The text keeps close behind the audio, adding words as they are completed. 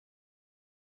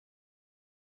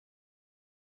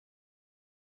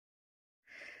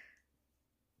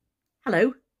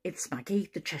Hello, it's Maggie,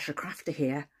 the Cheshire Crafter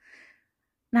here.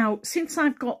 Now, since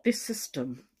I've got this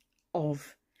system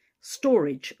of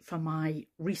storage for my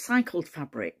recycled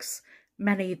fabrics,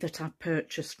 many that I've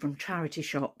purchased from charity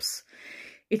shops,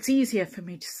 it's easier for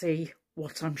me to see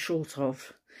what I'm short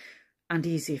of and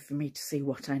easier for me to see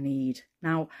what I need.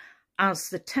 Now, as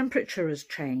the temperature has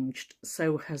changed,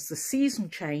 so has the season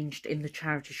changed in the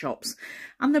charity shops,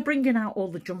 and they're bringing out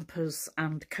all the jumpers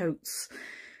and coats.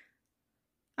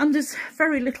 And there's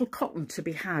very little cotton to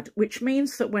be had, which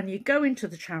means that when you go into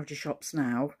the charity shops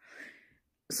now,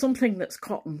 something that's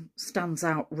cotton stands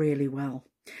out really well.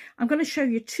 I'm going to show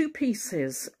you two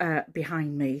pieces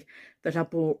behind me that I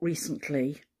bought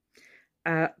recently.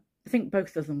 I think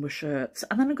both of them were shirts.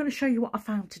 And then I'm going to show you what I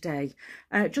found today.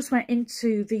 Just went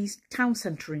into the town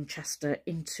centre in Chester,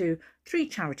 into 3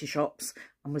 charity shops,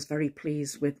 and was very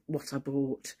pleased with what I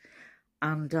bought.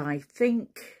 And I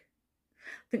think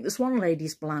there's one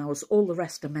lady's blouse, all the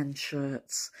rest are men's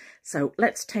shirts. So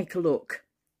let's take a look.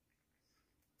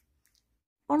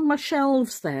 On my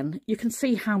shelves then, you can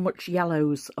see how much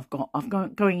yellows I've got. I've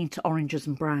got going into oranges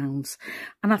and browns.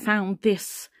 And I found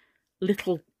this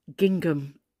little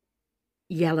gingham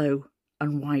yellow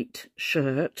and white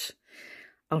shirt.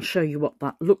 I'll show you what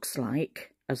that looks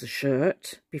like as a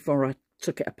shirt before I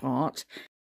took it apart.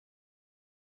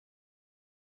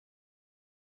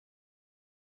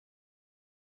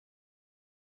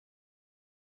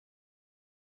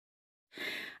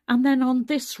 And then on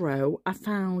this row, I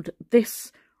found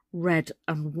this red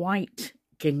and white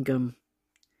gingham.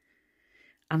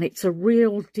 And it's a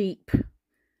real deep...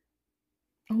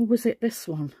 Oh, was it this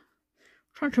one?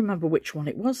 I'm trying to remember which one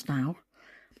it was now.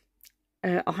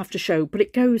 I'll have to show, but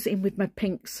it goes in with my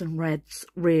pinks and reds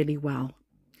really well.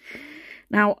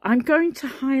 Now, I'm going to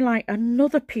highlight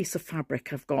another piece of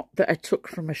fabric I've got that I took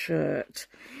from a shirt.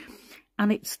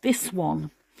 And it's this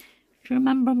one. Do you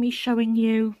remember me showing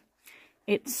you?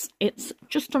 It's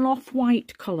just an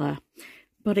off-white colour,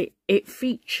 but it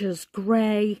features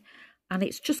grey, and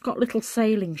it's just got little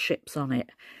sailing ships on it.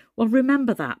 Well,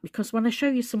 remember that, because when I show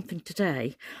you something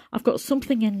today, I've got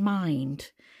something in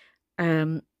mind,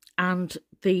 and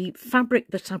the fabric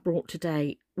that I brought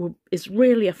today is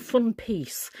really a fun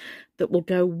piece that will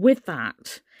go with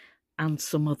that and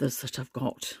some others that I've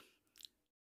got.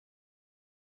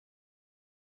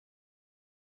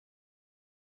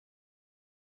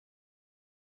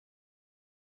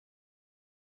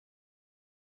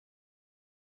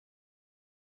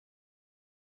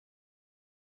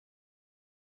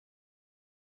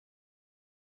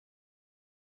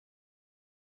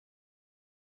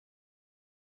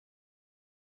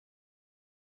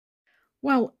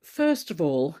 Well, first of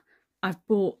all, I've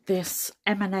bought this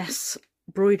M&S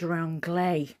Broider and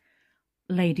Glay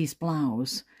ladies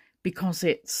blouse because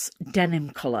it's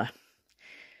denim colour.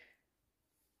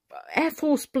 Air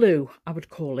Force Blue, I would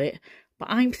call it, but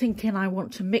I'm thinking I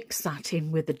want to mix that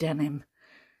in with the denim.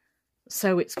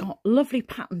 So it's got lovely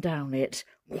pattern down it,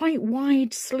 quite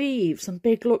wide sleeves and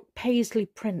big, look, paisley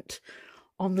print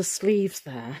on the sleeves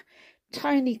there.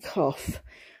 Tiny cuff.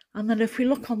 And then if we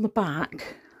look on the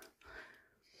back,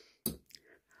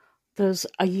 there's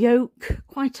a yoke,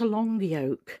 quite a long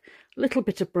yoke, a little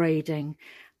bit of braiding,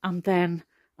 and then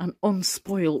an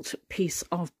unspoilt piece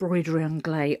of broidery and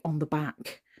glay on the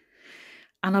back.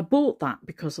 And I bought that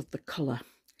because of the colour,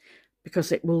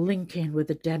 because it will link in with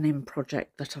the denim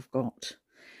project that I've got.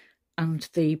 And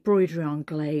the broidery and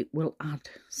glay will add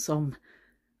some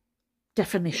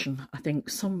definition, I think,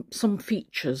 some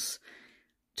features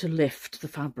to lift the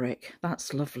fabric.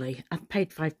 That's lovely. I've paid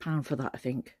 £5 for that, I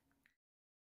think.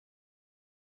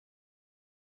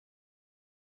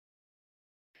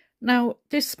 Now,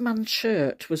 this man's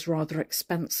shirt was rather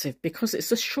expensive because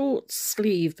it's a short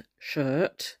sleeve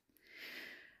shirt,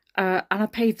 and I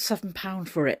paid £7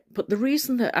 for it. But the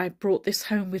reason that I brought this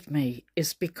home with me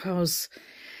is because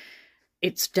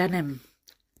it's denim.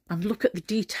 And look at the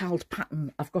detailed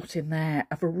pattern I've got in there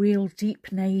of a real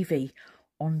deep navy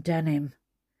on denim.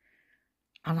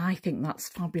 And I think that's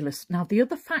fabulous. Now, the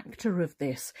other factor of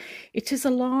this, it is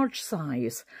a large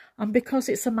size. And because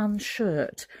it's a man's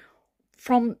shirt,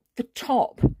 from the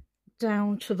top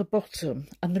down to the bottom,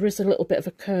 and there is a little bit of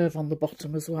a curve on the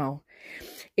bottom as well,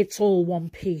 it's all one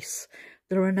piece.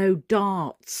 There are no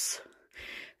darts.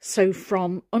 So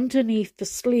from underneath the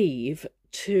sleeve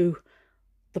to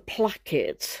the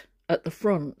placket at the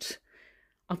front,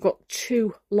 I've got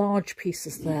 2 large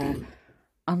pieces there.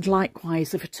 And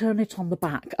likewise, if I turn it on the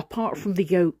back, apart from the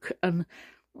yoke and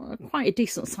quite a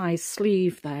decent sized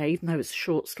sleeve there, even though it's a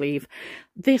short sleeve,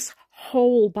 this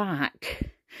whole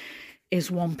back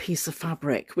is one piece of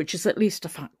fabric, which is at least a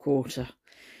fat quarter.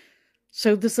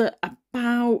 So there's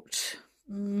about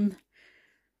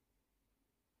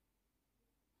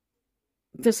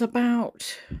there's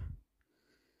about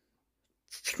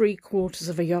 3/4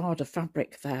 of a yard of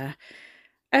fabric there.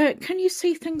 Can you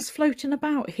see things floating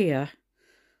about here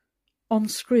on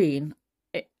screen?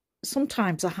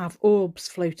 Sometimes I have orbs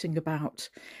floating about.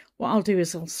 What I'll do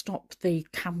is I'll stop the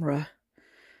camera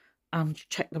and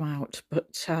check them out.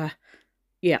 But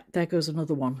yeah, there goes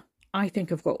another one. I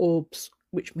think I've got orbs,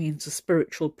 which means a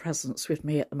spiritual presence with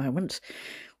me at the moment,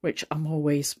 which I'm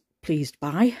always pleased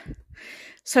by.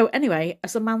 So anyway,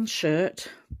 as a man's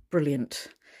shirt, brilliant.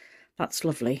 That's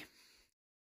lovely.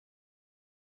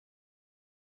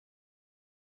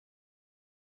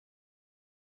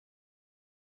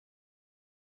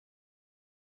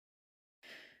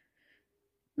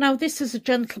 Now this is a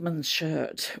gentleman's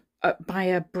shirt by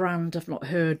a brand I've not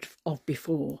heard of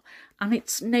before, and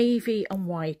it's navy and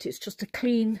white. It's just a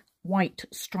clean white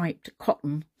striped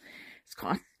cotton. It's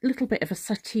got a little bit of a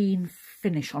sateen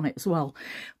finish on it as well,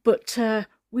 but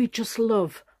we just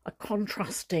love a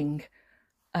contrasting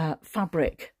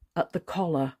fabric at the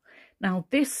collar. Now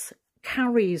this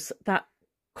carries that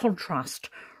contrast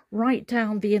right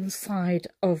down the inside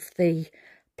of the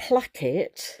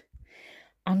placket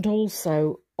and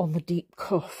also on the deep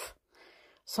cuff.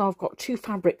 So I've got two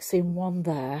fabrics in one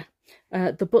there.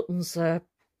 The buttons are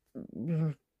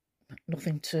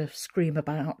nothing to scream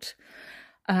about.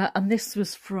 And this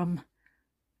was from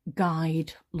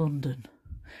Guide London.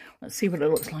 Let's see what it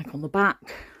looks like on the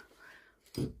back.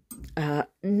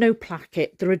 No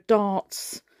placket. There are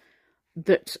darts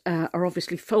that are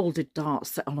obviously folded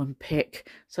darts that I'll unpick.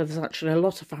 So there's actually a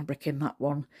lot of fabric in that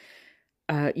one.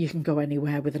 You can go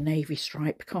anywhere with a navy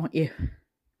stripe, can't you?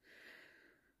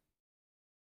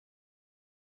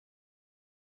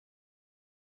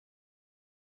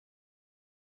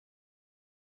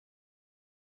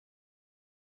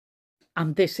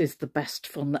 And this is the best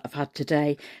fun that I've had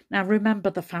today. Now, remember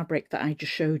the fabric that I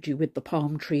just showed you with the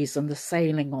palm trees and the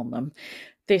sailing on them?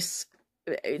 This,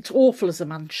 it's awful as a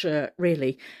man's shirt,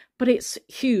 really, but it's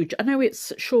huge. I know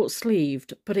it's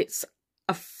short-sleeved, but it's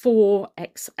a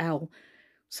 4XL.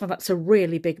 So that's a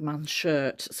really big man's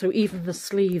shirt. So even the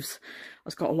sleeves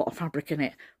has got a lot of fabric in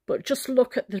it. But just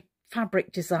look at the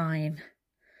fabric design.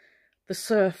 The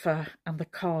surfer and the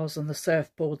cars and the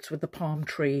surfboards with the palm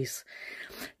trees.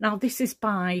 Now this is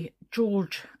by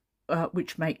George,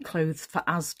 which make clothes for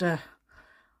Asda.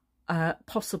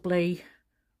 Possibly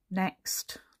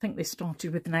Next. I think they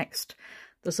started with Next.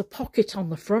 There's a pocket on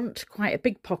the front, quite a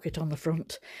big pocket on the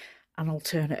front. And I'll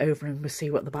turn it over and we'll see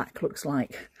what the back looks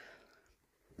like.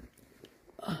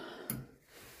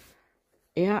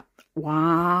 Yeah,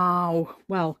 wow.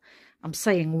 Well, I'm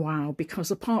saying wow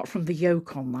because apart from the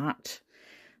yoke on that,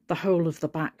 the whole of the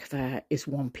back there is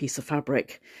one piece of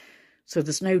fabric. So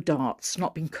there's no darts,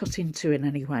 not been cut into in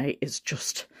any way. It's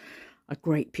just a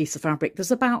great piece of fabric.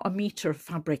 There's about 1 metre of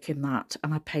fabric in that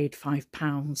and I paid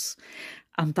 £5.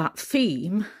 And that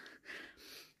theme,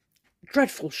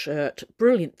 dreadful shirt,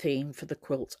 brilliant theme for the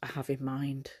quilt I have in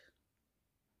mind.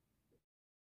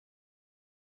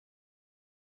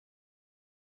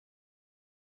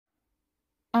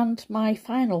 And my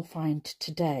final find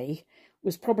today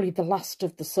was probably the last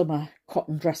of the summer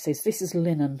cotton dresses. This is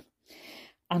linen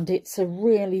and it's a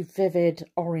really vivid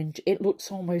orange. It looks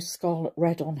almost scarlet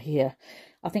red on here.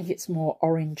 I think it's more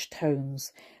orange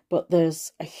tones, but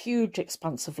there's a huge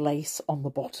expanse of lace on the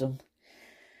bottom.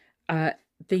 The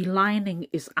lining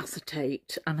is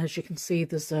acetate and as you can see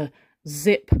there's a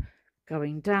zip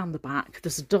going down the back.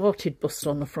 There's a darted bust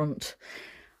on the front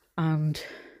and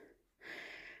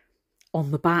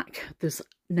on the back there's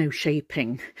no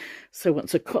shaping. So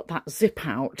once I cut that zip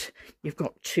out, you've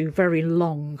got two very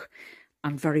long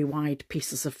and very wide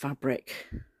pieces of fabric.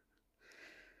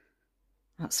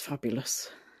 That's fabulous.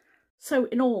 So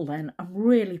in all then, I'm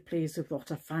really pleased with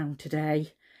what I found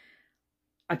today.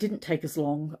 I didn't take as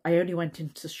long. I only went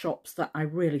into shops that I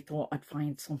really thought I'd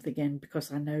find something in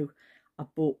because I know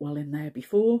I've bought well in there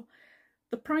before.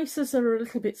 The prices are a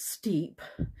little bit steep,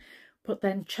 but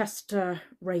then Chester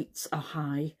rates are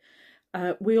high.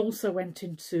 We also went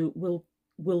into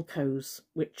Wilko's,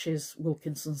 which is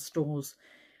Wilkinson's stores,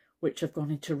 which have gone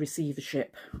into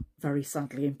receivership, very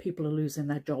sadly, and people are losing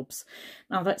their jobs.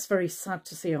 Now, that's very sad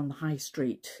to see on the high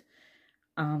street,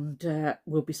 and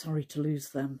we'll be sorry to lose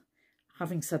them.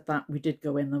 Having said that, we did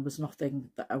go in. There was nothing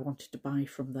that I wanted to buy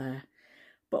from there.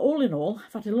 But all in all,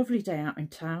 I've had a lovely day out in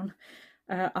town.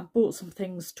 I've bought some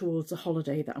things towards a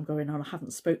holiday that I'm going on. I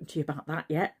haven't spoken to you about that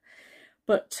yet.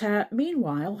 But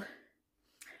meanwhile,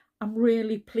 I'm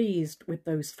really pleased with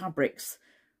those fabrics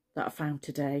that I found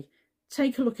today.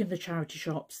 take a look in the charity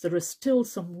shops. There are still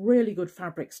some really good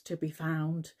fabrics to be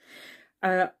found.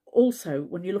 Also,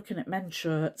 when you're looking at men's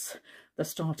shirts, they're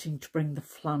starting to bring the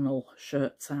flannel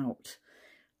shirts out,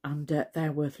 and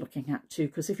they're worth looking at too,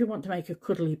 because if you want to make a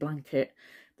cuddly blanket,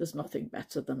 there's nothing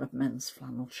better than a men's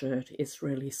flannel shirt. It's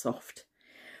really soft.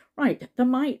 Right, there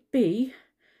might be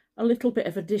a little bit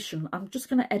of addition. I'm just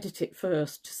going to edit it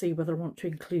first to see whether I want to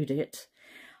include it.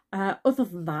 Other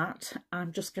than that,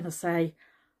 I'm just going to say,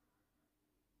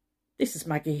 this is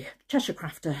Maggie, Cheshire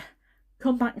Crafter.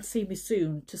 Come back and see me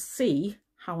soon to see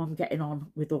how I'm getting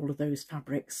on with all of those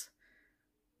fabrics.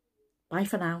 Bye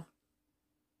for now.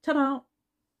 Ta-da!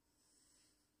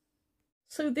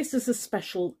 So this is a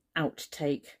special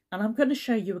outtake, and I'm going to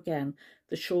show you again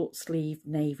the short sleeve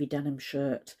navy denim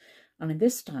shirt. And in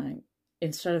this time,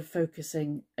 instead of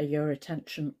focusing your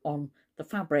attention on the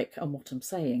fabric and what I'm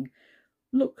saying,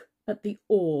 look at the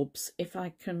orbs. If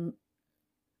I can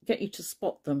get you to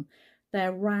spot them,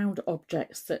 they're round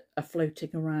objects that are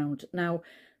floating around. Now,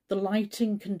 the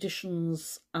lighting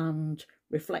conditions and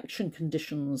reflection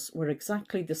conditions were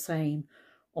exactly the same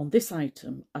on this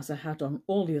item as I had on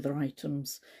all the other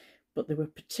items, but they were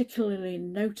particularly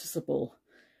noticeable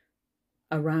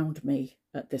around me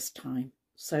at this time.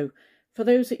 So for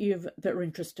those of you that are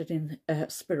interested in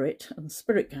spirit and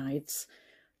spirit guides,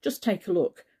 just take a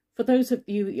look. For those of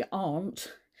you that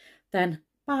aren't, then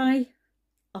bye.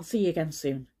 I'll see you again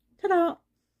soon. Ta-da!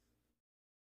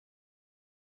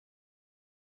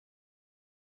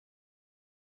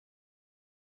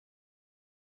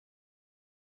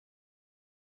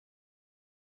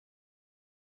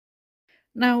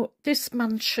 Now, this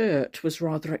man's shirt was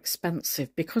rather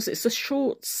expensive because it's a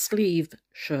short sleeve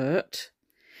shirt,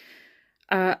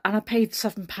 and I paid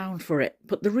 £7 for it.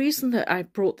 But the reason that I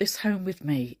brought this home with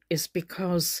me is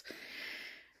because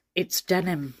it's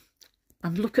denim.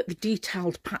 And look at the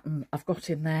detailed pattern I've got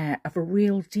in there of a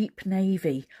real deep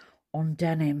navy on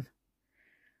denim.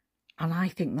 And I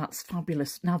think that's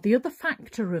fabulous. Now, the other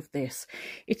factor of this,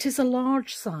 it is a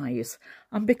large size.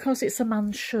 And because it's a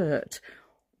man's shirt,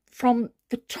 from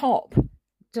the top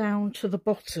down to the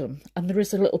bottom, and there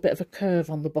is a little bit of a curve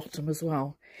on the bottom as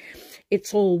well,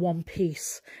 it's all one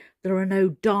piece. There are no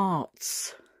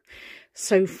darts.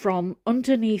 So from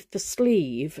underneath the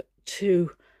sleeve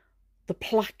to the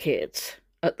placket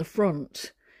at the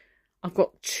front, I've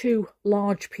got two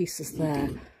large pieces there.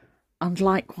 And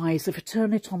likewise, if I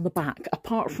turn it on the back,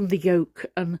 apart from the yoke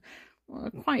and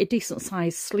quite a decent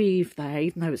sized sleeve there,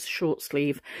 even though it's a short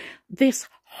sleeve, this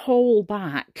whole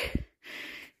back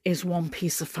is one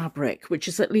piece of fabric, which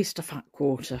is at least a fat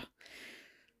quarter.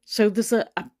 So there's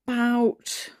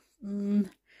about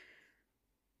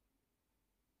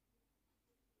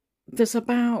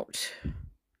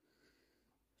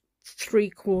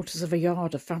 3/4 of a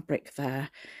yard of fabric there.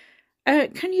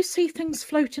 Can you see things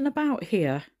floating about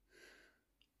here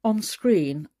on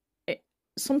screen?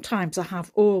 Sometimes I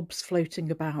have orbs floating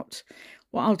about.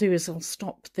 What I'll do is I'll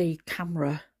stop the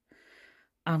camera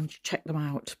and check them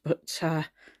out. But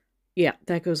yeah,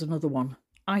 there goes another one.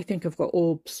 I think I've got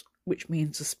orbs, which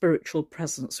means a spiritual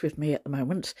presence with me at the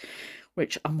moment,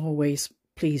 which I'm always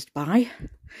pleased by.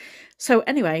 So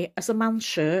anyway, as a man's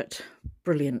shirt,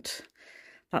 brilliant.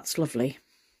 That's lovely.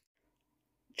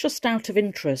 Just out of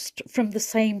interest, from the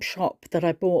same shop that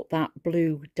I bought that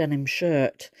blue denim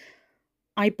shirt,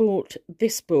 I bought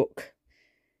this book,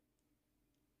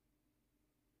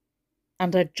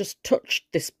 and I just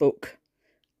touched this book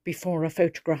before I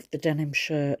photographed the denim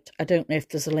shirt. I don't know if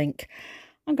there's a link.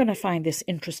 I'm going to find this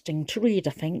interesting to read,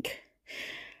 I think.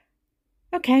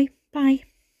 Okay, bye.